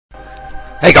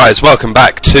Hey guys, welcome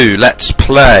back to Let's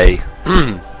Play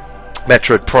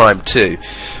Metroid Prime 2.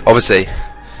 Obviously,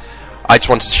 I just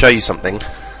wanted to show you something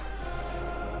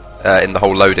in the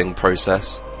whole loading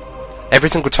process. Every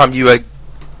single time you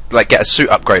get a suit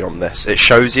upgrade on this, it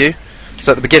shows you.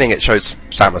 So at the beginning it shows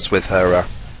Samus with her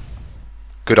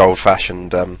good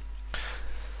old-fashioned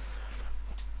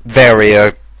very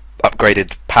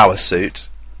upgraded power suit.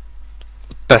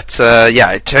 But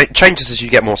yeah, it changes as you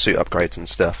get more suit upgrades and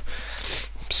stuff.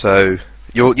 So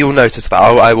you'll notice that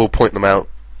I will point them out,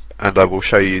 and I will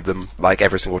show you them like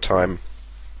every single time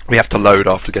we have to load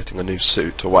after getting a new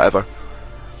suit or whatever.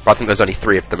 But I think there's only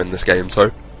 3 of them in this game,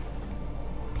 so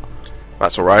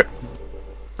that's alright.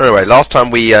 Anyway, last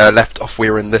time we left off, we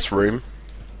were in this room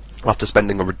after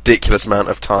spending a ridiculous amount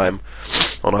of time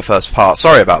on our first part.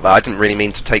 Sorry about that. I didn't really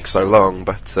mean to take so long,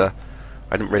 but I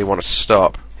didn't really want to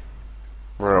stop.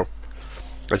 Well,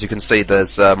 as you can see,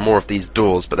 there's more of these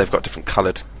doors, but they've got different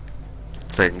coloured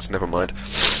things. Never mind.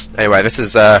 Anyway, this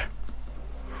is going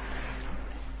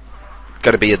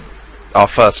to be our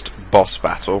first boss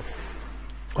battle.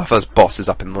 Our first boss is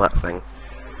up in that thing.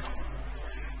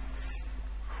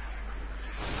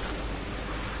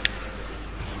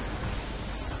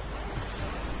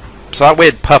 So that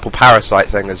weird purple parasite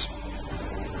thing is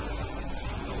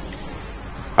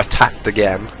attacked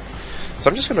again. So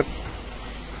I'm just going to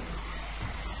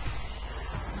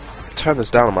turn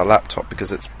this down on my laptop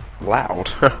because it's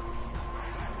loud. I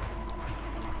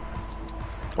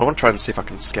want to try and see if I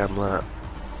can scan that.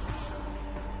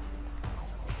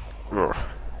 Ugh.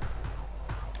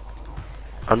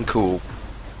 Uncool.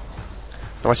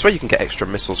 Now I swear you can get extra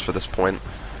missiles for this point.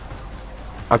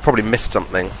 I probably missed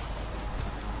something.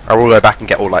 I will go back and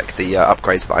get all like the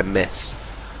upgrades that I miss,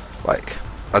 like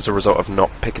as a result of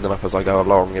not picking them up as I go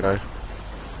along, you know.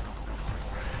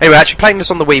 Anyway, actually playing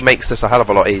this on the Wii makes this a hell of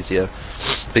a lot easier,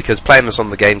 because playing this on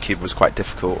the GameCube was quite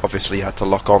difficult. Obviously you had to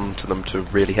lock on to them to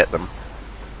really hit them.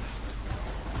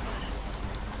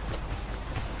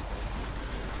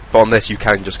 But on this you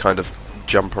can just kind of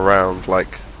jump around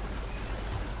like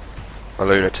a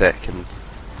lunatic, and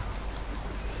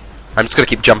I'm just going to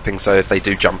keep jumping, so if they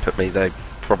do jump at me they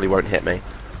probably won't hit me.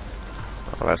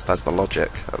 Well, that's the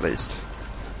logic, at least.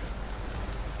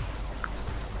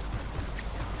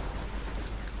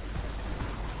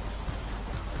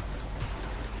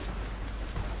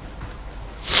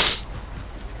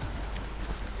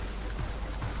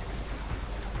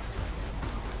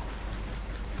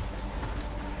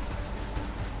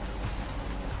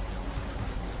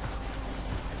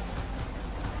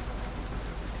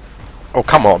 Oh,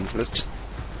 come on, let's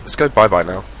go bye-bye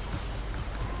now.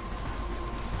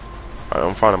 Right,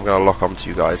 I'm fine, I'm going to lock on to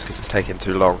you guys because it's taking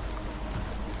too long.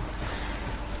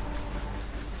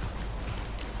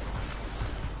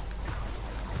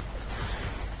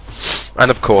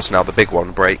 And of course now the big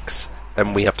one breaks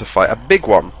and we have to fight a big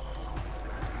one.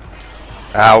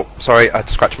 Ow, sorry, I had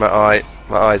to scratch my eye.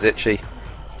 My eye's itchy.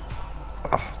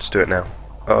 Oh, just do it now.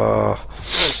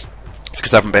 It's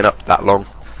because I haven't been up that long.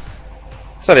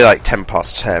 It's only like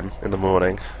 10:10 in the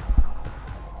morning.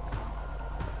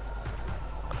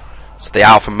 It's the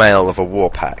alpha male of a war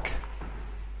pack.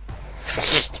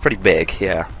 It's pretty big,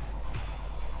 yeah.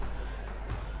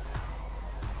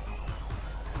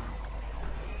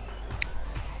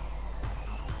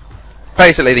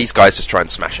 Basically, these guys just try and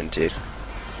smash into you.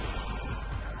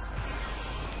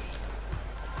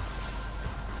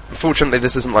 Unfortunately,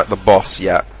 this isn't like the boss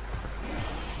yet,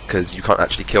 because you can't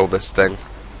actually kill this thing.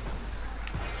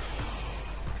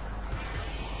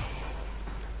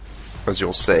 As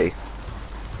you'll see.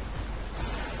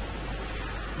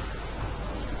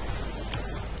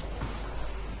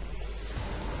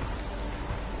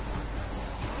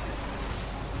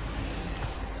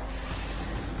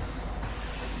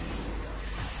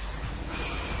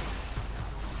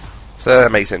 So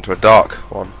that makes it into a dark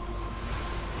one.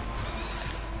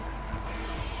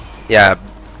 Yeah,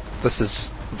 this is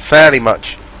fairly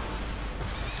much...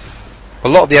 A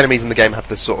lot of the enemies in the game have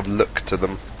this sort of look to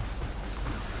them.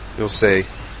 You'll see.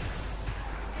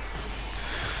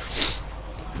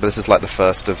 But this is like the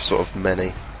first of sort of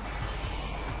many.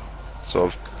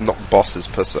 Sort of, not bosses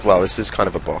per se. Well, this is kind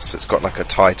of a boss. It's got like a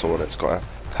title and it's got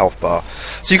a health bar.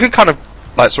 So you could kind of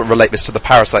like sort of relate this to the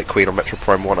Parasite Queen on Metroid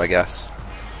Prime 1, I guess.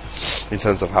 In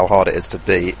terms of how hard it is to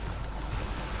beat.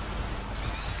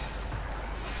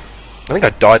 I think I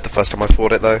died the first time I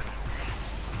fought it though.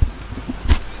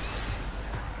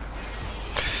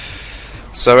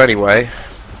 So anyway...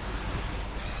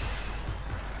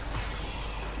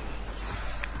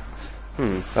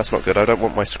 that's not good. I don't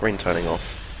want my screen turning off.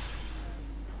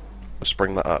 Let's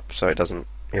bring that up so it doesn't,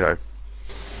 you know.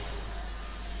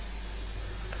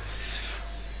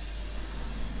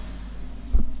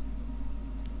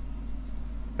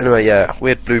 Anyway, yeah,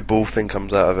 weird blue ball thing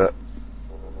comes out of it.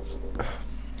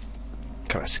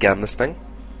 Can I scan this thing?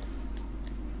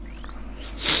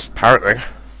 Apparently.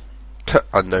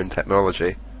 Unknown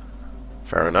technology.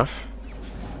 Fair enough.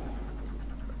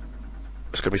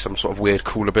 It's going to be some sort of weird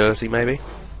cool ability, maybe?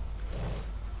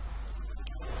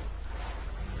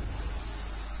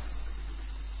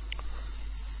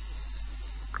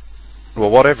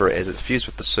 Well, whatever it is, it's fused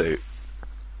with the suit.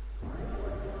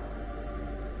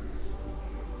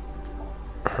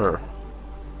 Huh.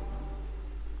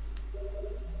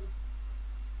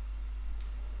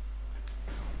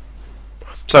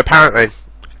 So apparently,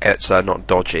 it's not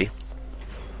dodgy.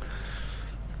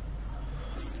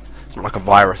 It's not like a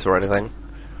virus or anything.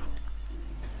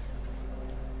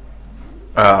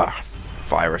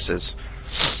 Viruses.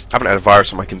 I haven't had a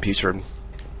virus on my computer and...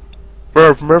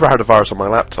 I've never had a virus on my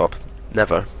laptop.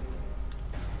 Never.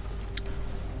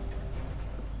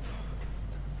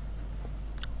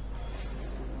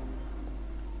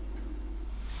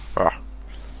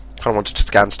 Kind of wanted to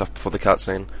scan stuff before the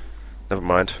cutscene. Never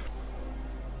mind.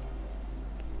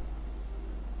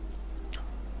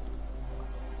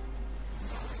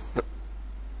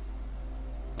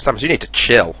 Samus, you need to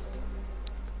chill.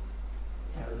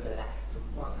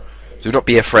 Do not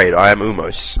be afraid, I am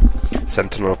Umos,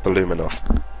 Sentinel of the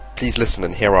Luminoth. Please listen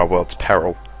and hear our world's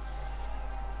peril.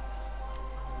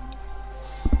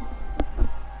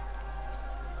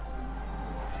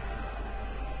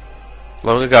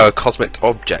 Long ago, a cosmic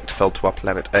object fell to our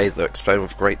planet Aether, exploding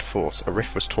with great force. A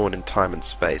rift was torn in time and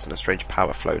space, and a strange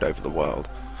power flowed over the world.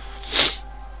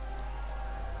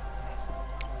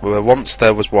 Well, once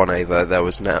there was one Aether, there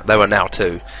were now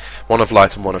two. One of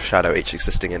light and one of shadow, each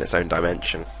existing in its own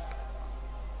dimension.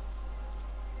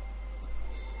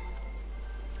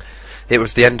 It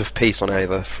was the end of peace on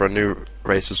Aether, for a new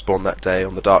race was born that day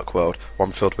on the Dark World,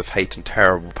 one filled with hate and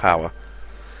terrible power.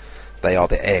 They are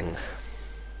the Eng.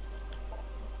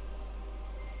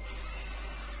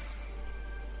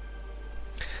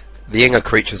 The Eng are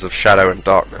creatures of shadow and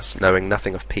darkness, knowing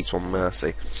nothing of peace or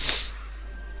mercy.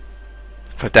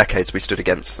 For decades we stood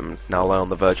against them, now lie on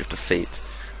the verge of defeat.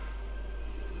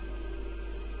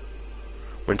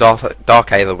 When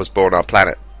Dark Aether was born, our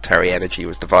planetary energy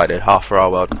was divided, half for our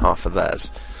world and half for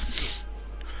theirs.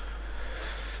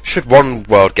 Should one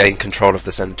world gain control of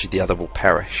this energy, the other will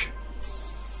perish.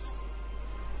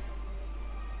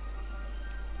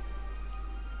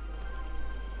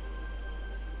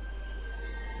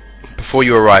 Before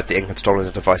you arrived, the Eng had stolen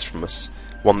a device from us,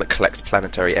 one that collects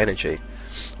planetary energy.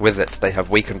 With it, they have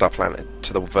weakened our planet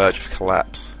to the verge of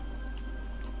collapse.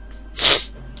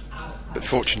 But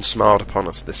fortune smiled upon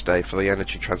us this day, for the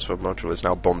energy transfer module is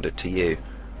now bonded to you.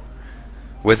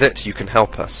 With it, you can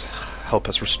help us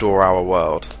restore our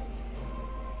world.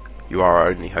 You are our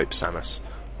only hope, Samus.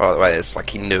 By the way, it's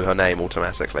like he knew her name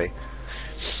automatically.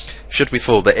 Should we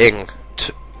fall, the Eng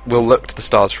will look to the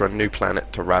stars for a new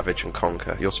planet to ravage and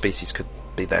conquer. Your species could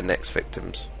be their next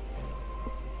victims.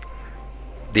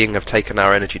 The Eng have taken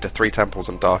our energy to 3 temples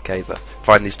on Dark Aether.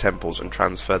 Find these temples and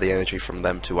transfer the energy from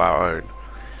them to our own.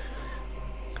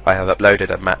 I have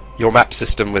uploaded your map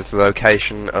system with the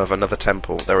location of another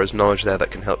temple. There is knowledge there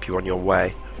that can help you on your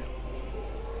way.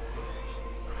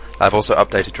 I have also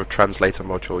updated your translator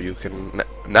module. You can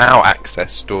now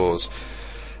access doors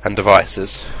and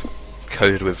devices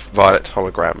coded with violet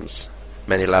holograms.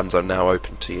 Many lands are now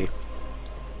open to you.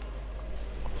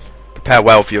 Prepare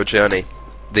well for your journey.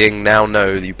 The Eng now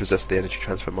know that you possess the energy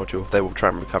transfer module. They will try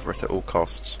and recover it at all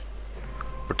costs.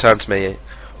 Return to me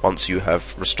once you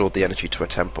have restored the energy to a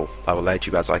temple. I will aid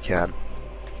you as I can.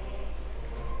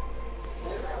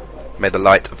 May the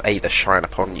light of Aether shine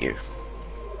upon you.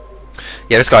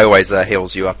 Yeah, this guy always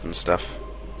heals you up and stuff.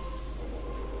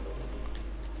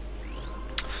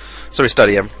 So we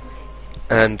study him.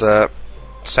 And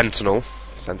Sentinel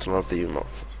of the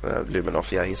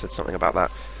Luminoth, yeah, he said something about that.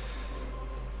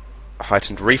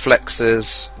 Heightened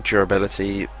reflexes,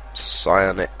 durability,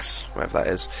 psionics, whatever that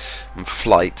is, and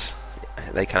flight.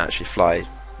 They can actually fly.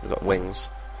 They've got wings.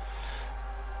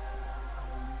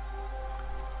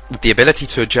 With the ability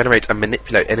to generate and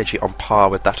manipulate energy on par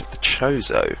with that of the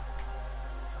Chozo.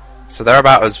 So they're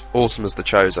about as awesome as the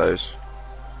Chozos.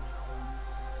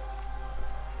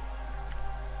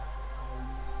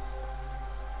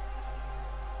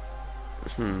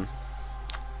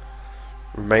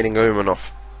 Remaining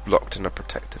Umanoff locked in a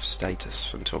protective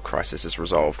status until crisis is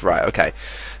resolved. Right, okay.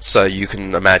 So you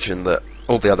can imagine that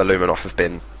all the other Luminoff have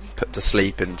been put to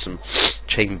sleep in some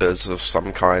chambers of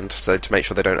some kind, so to make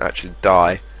sure they don't actually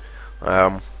die.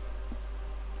 The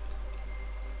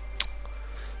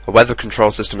weather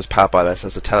control system is powered by this,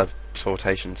 as the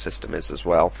teleportation system is as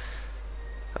well.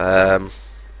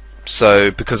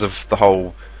 So because of the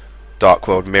whole dark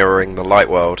world mirroring the light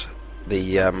world,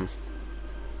 the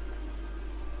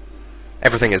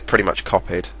everything is pretty much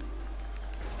copied.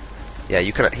 Yeah,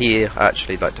 you can here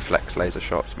actually like deflect laser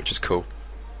shots, which is cool.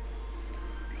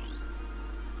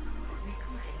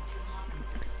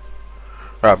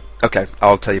 Okay,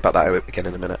 I'll tell you about that again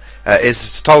in a minute.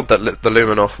 It's told that the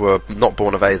Luminoth were not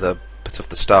born of Aether, but of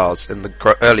the stars. In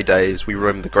the early days, we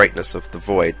roamed the greatness of the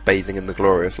void, bathing in the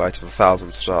glorious light of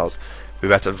 1,000 stars. We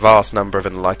met a vast number of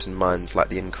enlightened minds, like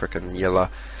the Inkrik and Yilla,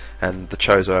 and the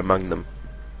Chozo among them.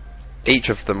 Each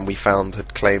of them we found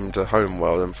had claimed a home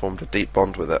world and formed a deep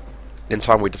bond with it. In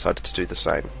time, we decided to do the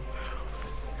same.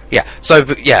 Yeah. So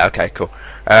yeah. Okay. Cool.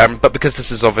 But because this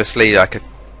is obviously like a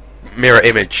mirror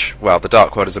image, well, the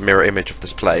dark world is a mirror image of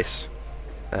this place.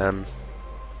 How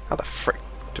the frick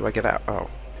do I get out? Oh.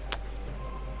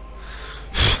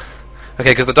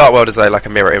 Okay, because the dark world is like a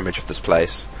mirror image of this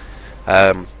place.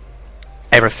 Pretty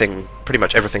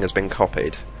much everything has been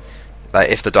copied. Like,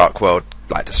 if the dark world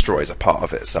like destroys a part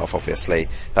of itself, obviously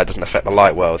that doesn't affect the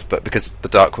light world. But because the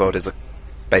dark world is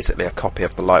basically a copy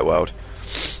of the light world,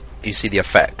 you see the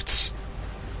effects.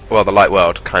 Well, the light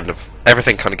world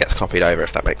everything kind of gets copied over,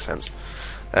 if that makes sense.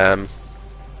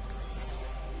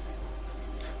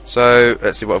 So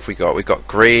let's see, what have we got? We've got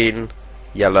green,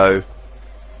 yellow,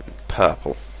 and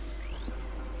purple.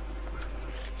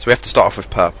 So we have to start off with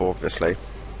purple, obviously,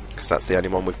 because that's the only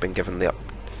one we've been given the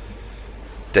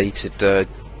updated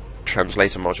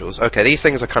translator modules. Okay, these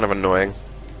things are kind of annoying,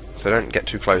 so don't get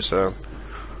too close or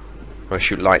I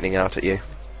shoot lightning out at you.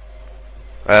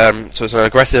 So it's an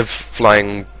aggressive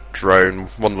flying drone,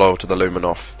 one loyal to the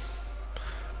Luminoth.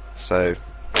 So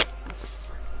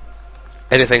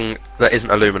anything that isn't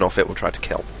a Luminoth it will try to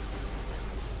kill.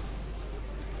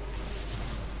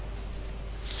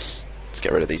 Let's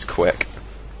get rid of these quick,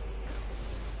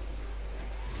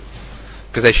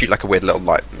 because they shoot like a weird little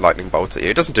lightning bolt at you.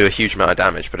 It doesn't do a huge amount of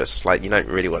damage, but it's just like you don't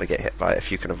really want to get hit by it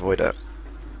if you can avoid it.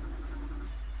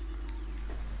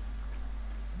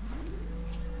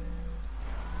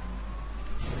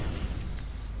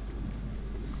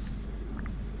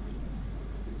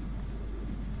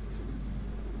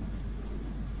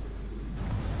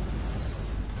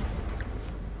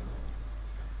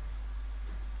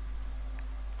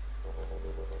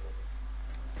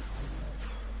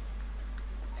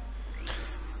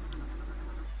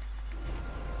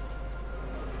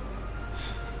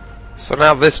 So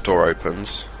now this door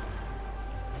opens,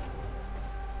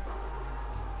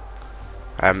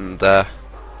 and I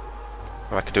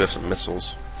could do with some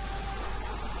missiles.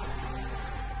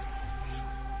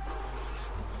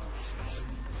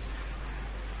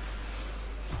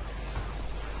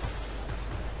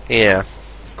 Yeah,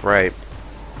 great.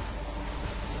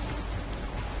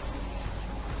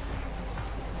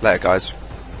 Later, guys.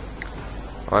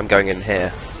 I'm going in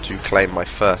here to claim my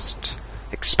first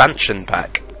expansion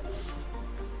pack.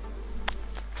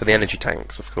 For the energy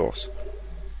tanks, of course.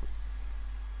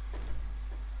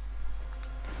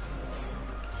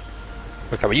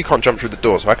 Okay, well you can't jump through the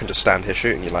door, so I can just stand here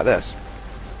shooting you like this.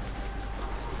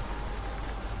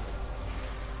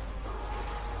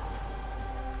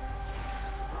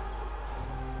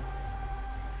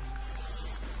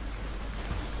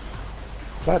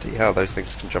 Bloody hell, those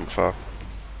things can jump far.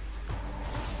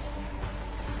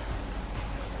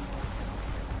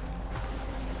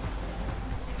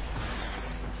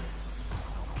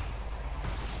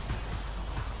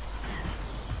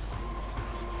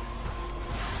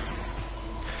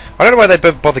 I don't know why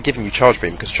they bother giving you Charge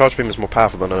Beam, because Charge Beam is more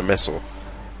powerful than a missile.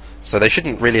 So they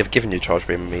shouldn't really have given you Charge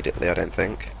Beam immediately, I don't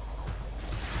think.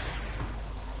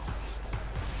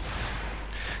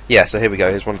 Yeah, so here we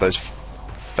go, here's one of those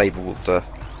fabled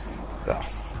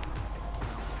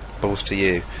balls to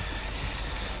you.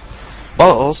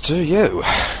 Balls to you!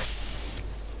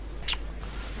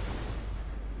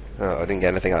 Oh, I didn't get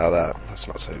anything out of that. That's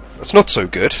not so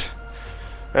good.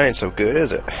 That ain't so good,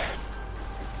 is it?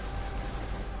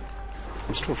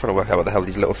 I'm still trying to work out what the hell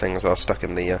these little things are stuck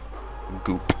in the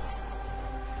goop.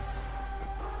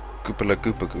 Goopala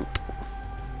goopa goop.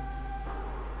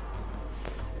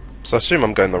 So I assume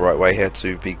I'm going the right way here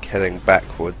to be heading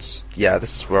backwards. Yeah,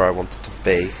 this is where I wanted to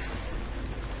be.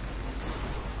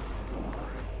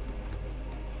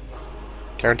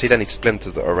 Guaranteed any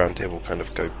splinters that are around here will kind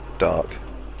of go dark.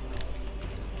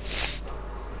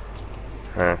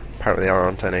 Apparently there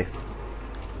aren't any.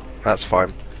 That's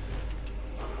fine.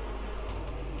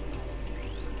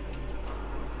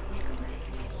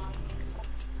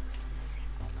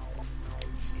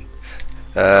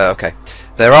 Okay.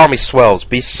 Their army swells.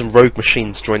 Beasts and rogue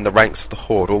machines join the ranks of the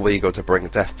Horde, all eager to bring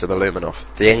death to the Luminov.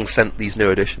 The Eng sent these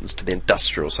new additions to the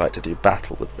industrial site to do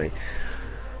battle with me.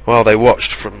 While they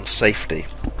watched from safety,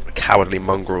 the cowardly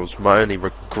mongrels, my only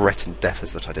regret in death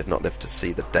is that I did not live to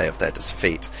see the day of their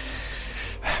defeat.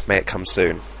 May it come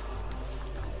soon.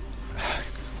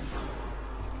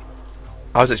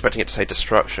 I was expecting it to say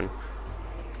destruction.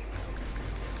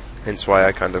 Hence why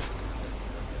I kind of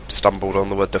stumbled on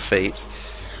the word defeat.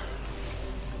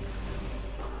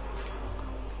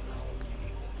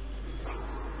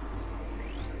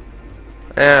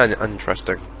 Yeah,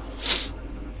 interesting.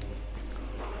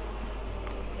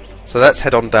 So let's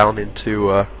head on down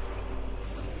into...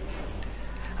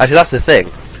 Actually, that's the thing.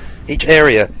 Each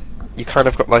area, you kind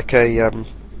of got like a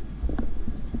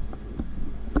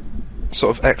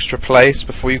sort of extra place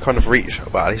before you kind of reach...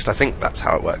 Well, at least I think that's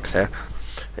how it works here.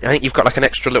 I think you've got like an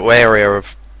extra little area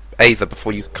of Aether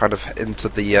before you kind of enter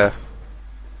the...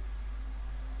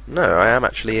 No, I am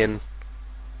actually in...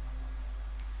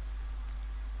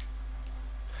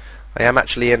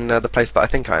 the place that I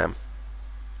think I am.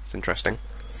 It's interesting.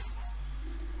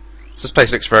 This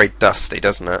place looks very dusty,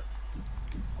 doesn't it?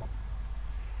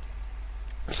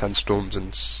 Sandstorms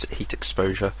and heat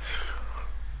exposure.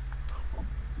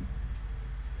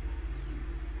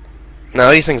 Now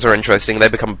these things are interesting. They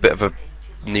become a bit of a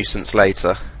nuisance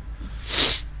later.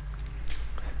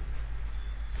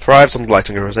 Thrives on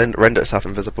lighting and render itself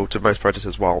invisible to most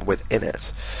predators while within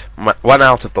it. When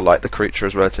out of the light, the creature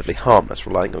is relatively harmless,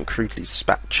 relying on crudely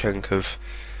spat chunk of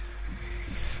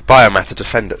biomatter to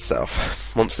defend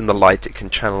itself. Once in the light, it can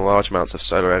channel large amounts of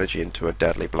solar energy into a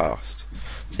deadly blast.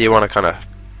 So you want to kind of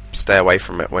stay away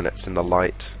from it when it's in the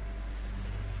light.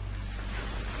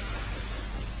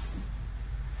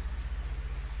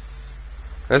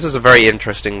 This is a very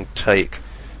interesting take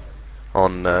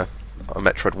on a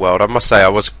Metroid world. I must say I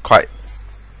was quite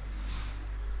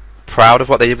proud of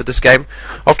what they did with this game.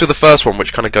 After the first one,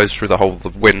 which kind of goes through the whole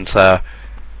winter,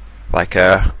 like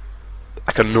a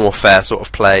Norfair sort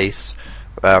of place.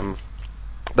 The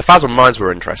Phasm Mines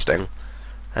were interesting,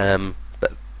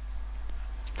 but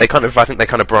they kind of, I think they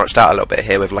kind of branched out a little bit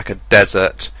here with like a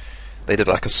desert. They do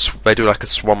like a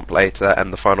swamp later,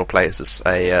 and the final place is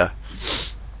a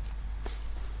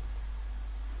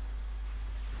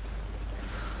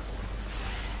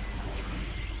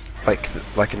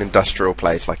like an industrial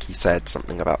place, like he said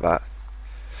something about that.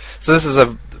 So this is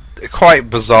a quite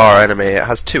bizarre enemy. It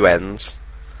has two ends.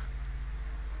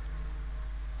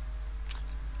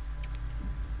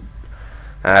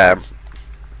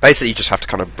 Basically, you just have to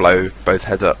kind of blow both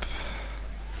heads up.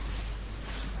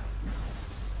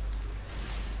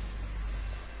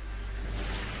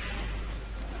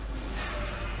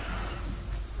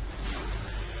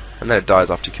 And then it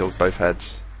dies after you kill both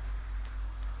heads.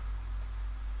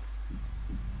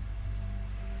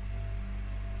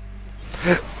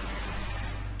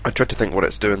 I tried to think what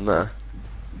it's doing there.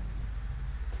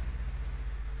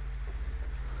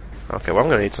 Okay, well I'm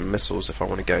going to need some missiles if I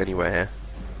want to go anywhere here.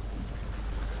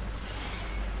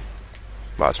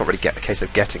 Well, it's not really a case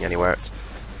of getting anywhere, it's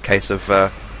a case of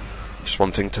just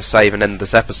wanting to save and end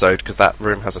this episode, because that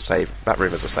room has a save. That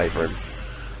room is a save room.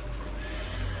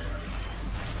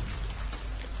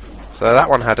 So that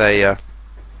one had a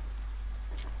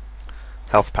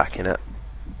health pack in it.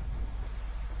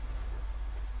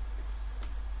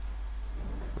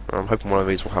 I'm hoping one of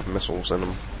these will have missiles in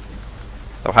them.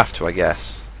 They'll have to, I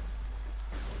guess.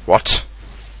 What?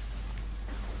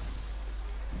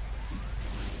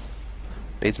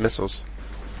 Needs missiles.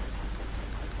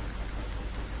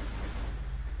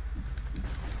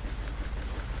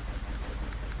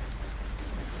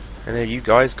 Any of you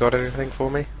guys got anything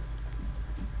for me?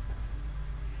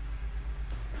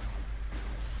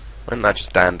 Isn't that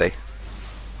just dandy?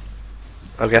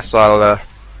 I guess I'll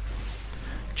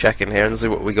check in here and see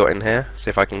what we got in here. See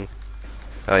if I can...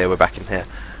 Oh yeah, we're back in here.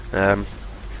 Let's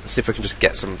see if we can just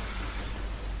get some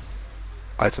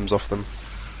items off them.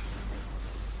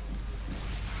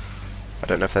 I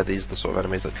don't know if these are the sort of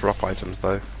enemies that drop items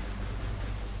though.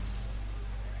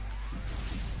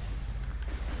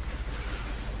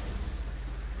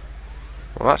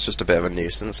 Well, that's just a bit of a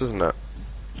nuisance, isn't it?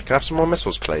 Can I have some more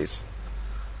missiles, please?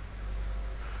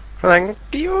 Thank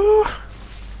you!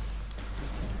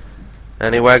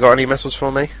 Anywhere got any missiles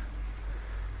for me?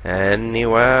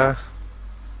 Anywhere?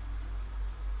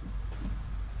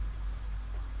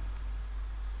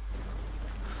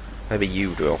 Maybe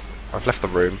you will. I've left the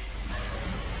room.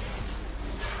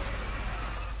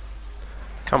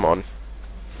 Come on.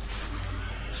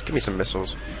 Just give me some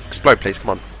missiles. Explode, please,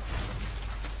 come on.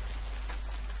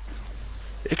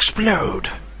 Explode!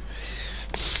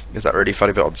 There's that really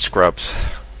funny bit on Scrubs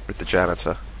with the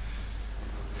janitor.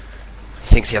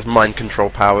 He thinks he has mind control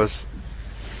powers.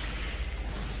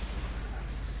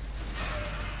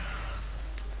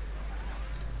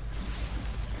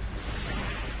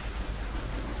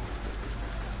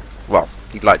 Well,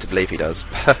 he'd like to believe he does.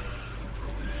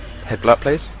 Head blow up,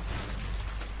 please.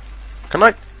 Can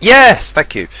I? Yes!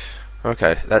 Thank you.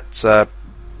 Okay, let's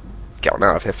get on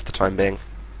out of here for the time being.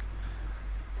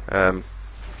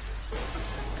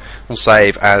 We'll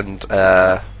save and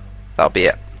that'll be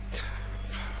it.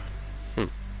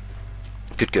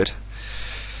 Good.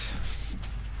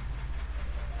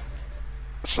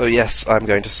 So yes, I'm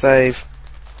going to save.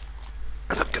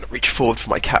 And I'm going to reach forward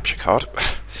for my capture card.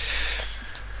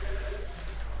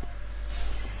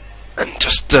 And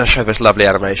just show this lovely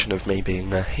animation of me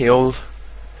being healed.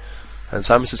 And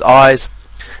Samus's eyes.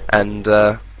 And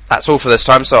that's all for this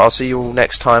time, so I'll see you all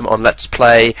next time on Let's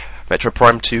Play Metroid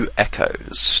Prime 2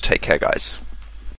 Echoes. Take care, guys.